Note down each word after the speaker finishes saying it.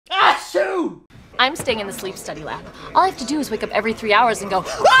I'm staying in the sleep study lab. All I have to do is wake up every 3 hours and go,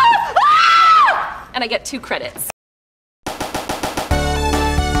 "Ah! Ah!" And I get 2 credits.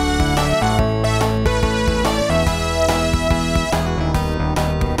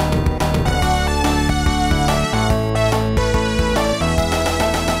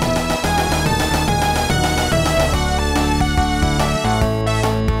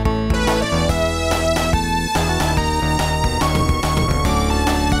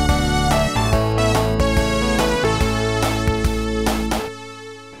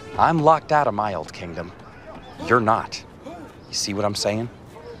 I'm locked out of my old kingdom. You're not. You see what I'm saying?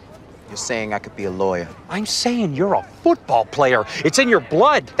 You're saying I could be a lawyer. I'm saying you're a football player. It's in your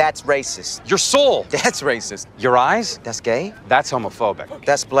blood. That's racist. Your soul. That's racist. Your eyes. That's gay. That's homophobic.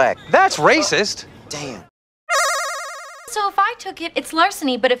 That's black. That's racist. Damn. So if I took it, it's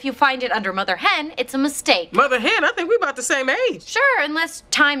larceny, but if you find it under Mother Hen, it's a mistake. Mother Hen, I think we about the same age. Sure, unless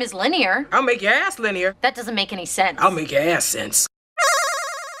time is linear. I'll make your ass linear. That doesn't make any sense. I'll make your ass sense.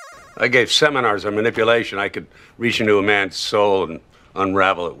 I gave seminars on manipulation. I could reach into a man's soul and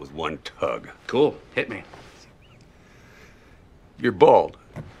unravel it with one tug. Cool. Hit me. You're bald.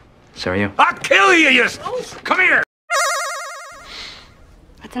 So are you. I'll kill you, you... Come here!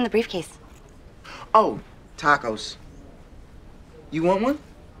 What's in the briefcase? Oh, tacos. You want one?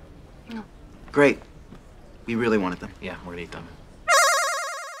 No. Great. We really wanted them. Yeah, we're gonna eat them.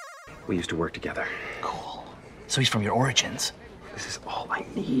 We used to work together. Cool. So he's from your origins. This is all I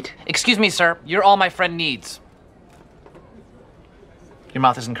need. Excuse me, sir. You're all my friend needs. Your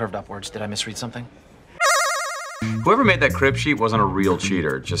mouth isn't curved upwards. Did I misread something? Whoever made that crib sheet wasn't a real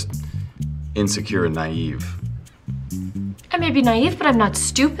cheater, just insecure and naive. I may be naive, but I'm not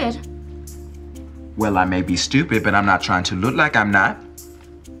stupid. Well, I may be stupid, but I'm not trying to look like I'm not.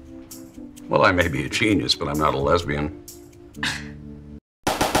 Well, I may be a genius, but I'm not a lesbian.